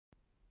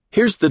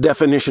Here's the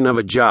definition of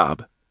a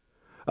job: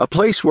 a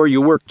place where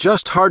you work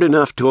just hard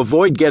enough to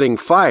avoid getting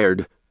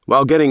fired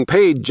while getting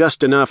paid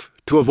just enough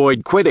to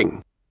avoid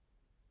quitting.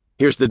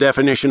 Here's the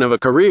definition of a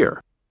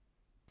career: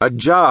 a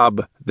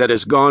job that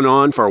has gone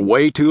on for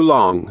way too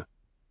long.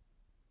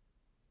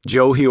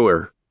 Joe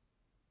Hewer.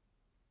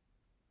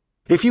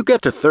 If you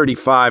get to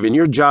 35 and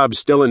your job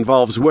still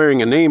involves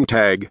wearing a name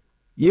tag,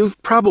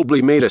 you've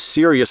probably made a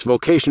serious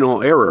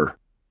vocational error.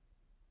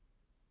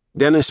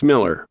 Dennis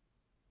Miller.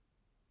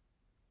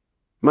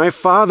 My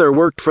father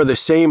worked for the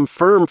same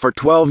firm for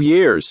 12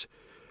 years.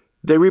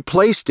 They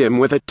replaced him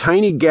with a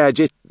tiny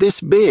gadget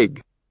this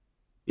big.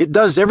 It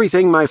does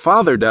everything my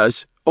father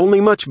does, only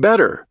much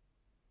better.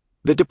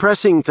 The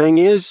depressing thing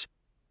is,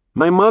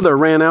 my mother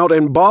ran out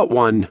and bought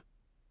one.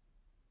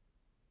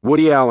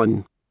 Woody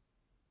Allen.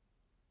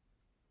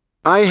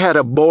 I had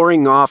a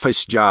boring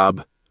office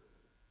job.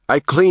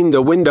 I cleaned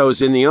the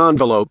windows in the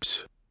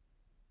envelopes.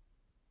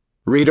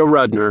 Rita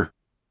Rudner.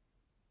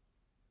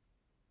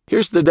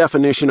 Here's the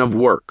definition of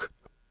work: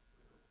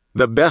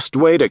 the best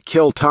way to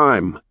kill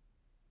time.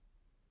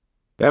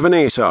 Evan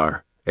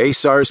Asar,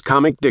 Asar's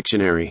Comic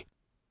Dictionary.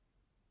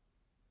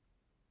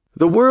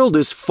 The world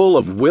is full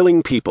of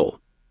willing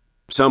people,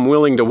 some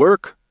willing to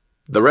work,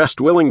 the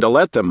rest willing to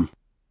let them.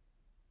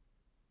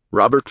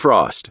 Robert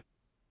Frost.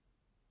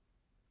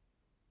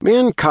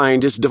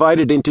 Mankind is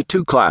divided into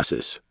two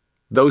classes: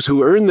 those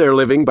who earn their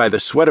living by the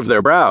sweat of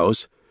their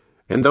brows,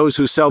 and those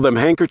who sell them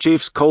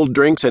handkerchiefs, cold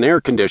drinks, and air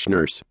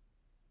conditioners.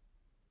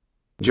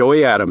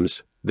 Joey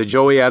Adams, The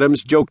Joey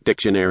Adams Joke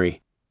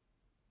Dictionary.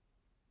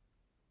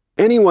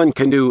 Anyone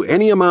can do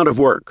any amount of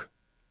work,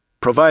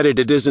 provided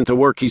it isn't the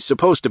work he's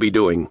supposed to be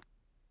doing.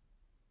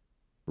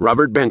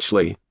 Robert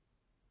Benchley.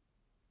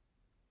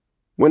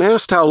 When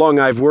asked how long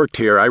I've worked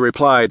here, I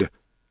replied,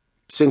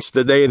 "Since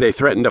the day they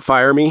threatened to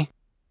fire me."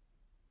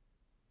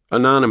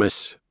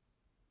 Anonymous.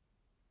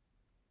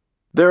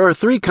 There are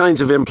three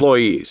kinds of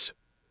employees: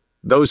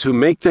 those who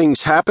make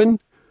things happen,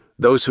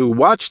 those who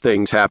watch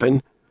things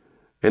happen,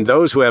 and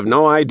those who have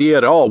no idea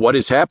at all what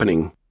is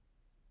happening.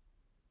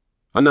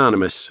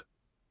 Anonymous.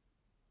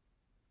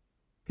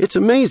 It's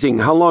amazing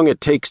how long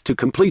it takes to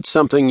complete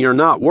something you're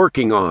not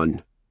working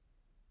on.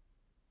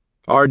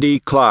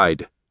 R.D.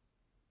 Clyde.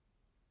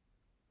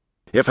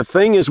 If a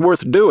thing is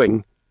worth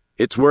doing,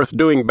 it's worth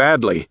doing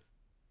badly.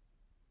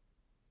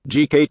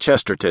 G.K.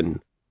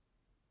 Chesterton.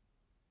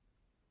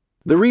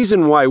 The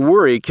reason why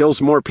worry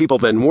kills more people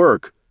than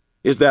work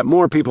is that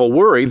more people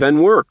worry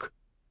than work.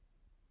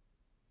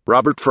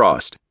 Robert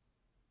Frost.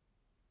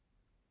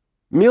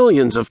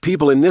 Millions of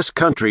people in this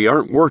country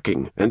aren't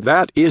working, and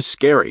that is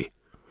scary.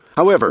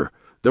 However,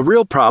 the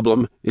real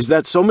problem is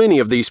that so many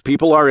of these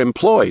people are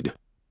employed.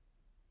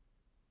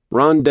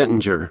 Ron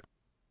Dettinger.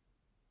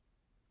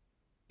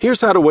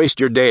 Here's how to waste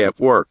your day at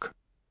work.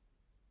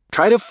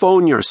 Try to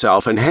phone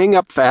yourself and hang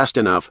up fast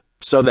enough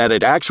so that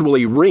it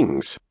actually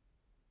rings.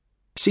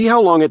 See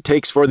how long it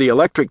takes for the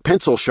electric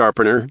pencil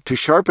sharpener to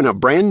sharpen a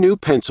brand new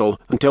pencil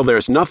until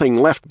there's nothing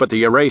left but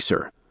the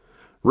eraser.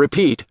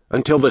 Repeat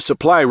until the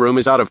supply room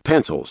is out of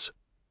pencils.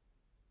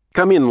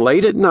 Come in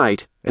late at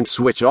night and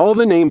switch all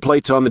the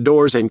nameplates on the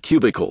doors and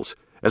cubicles,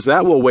 as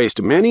that will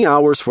waste many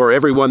hours for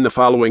everyone the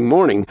following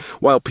morning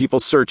while people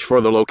search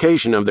for the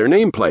location of their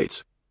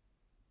nameplates.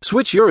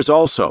 Switch yours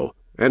also,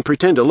 and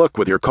pretend to look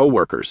with your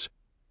coworkers.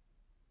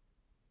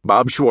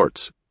 Bob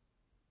Schwartz.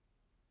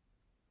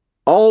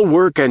 All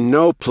work and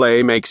no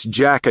play makes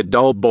Jack a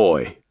dull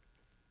boy,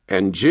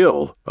 and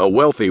Jill a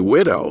wealthy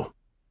widow.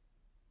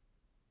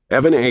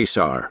 Evan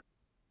Asar.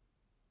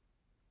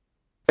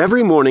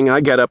 Every morning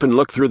I get up and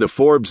look through the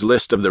Forbes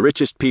list of the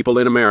richest people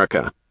in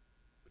America.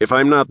 If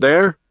I'm not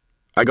there,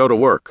 I go to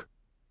work.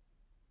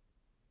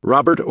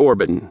 Robert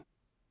Orban.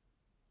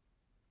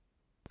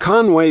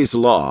 Conway's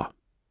Law.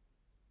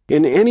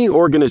 In any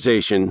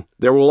organization,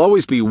 there will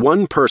always be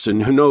one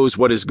person who knows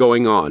what is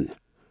going on.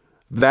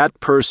 That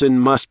person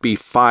must be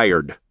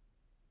fired.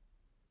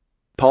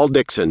 Paul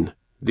Dixon,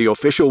 The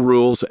Official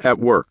Rules at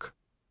Work.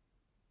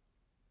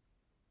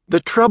 The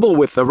trouble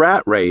with the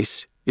rat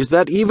race is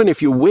that even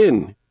if you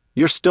win,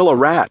 you're still a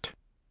rat.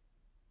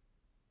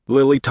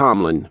 Lily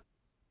Tomlin.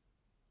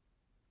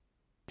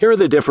 Here are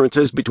the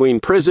differences between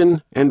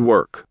prison and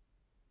work.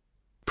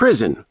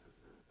 Prison.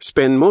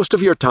 Spend most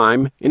of your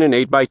time in an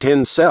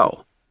 8x10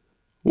 cell.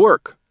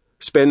 Work.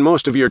 Spend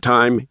most of your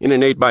time in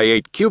an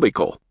 8x8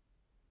 cubicle.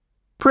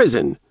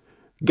 Prison.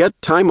 Get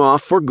time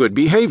off for good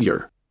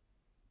behavior.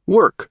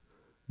 Work.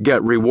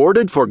 Get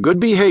rewarded for good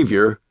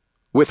behavior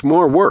with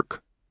more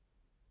work.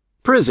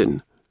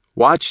 Prison.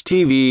 Watch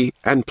TV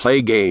and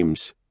play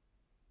games.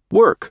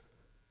 Work.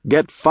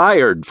 Get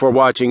fired for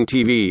watching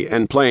TV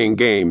and playing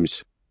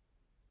games.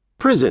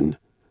 Prison.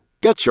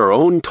 Get your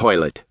own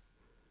toilet.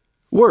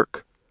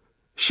 Work.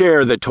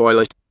 Share the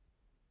toilet.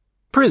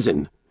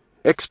 Prison.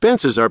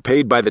 Expenses are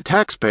paid by the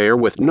taxpayer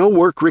with no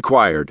work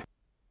required.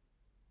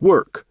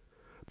 Work.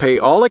 Pay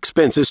all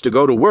expenses to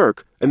go to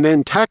work, and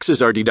then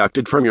taxes are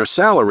deducted from your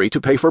salary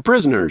to pay for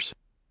prisoners.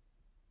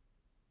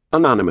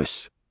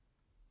 Anonymous.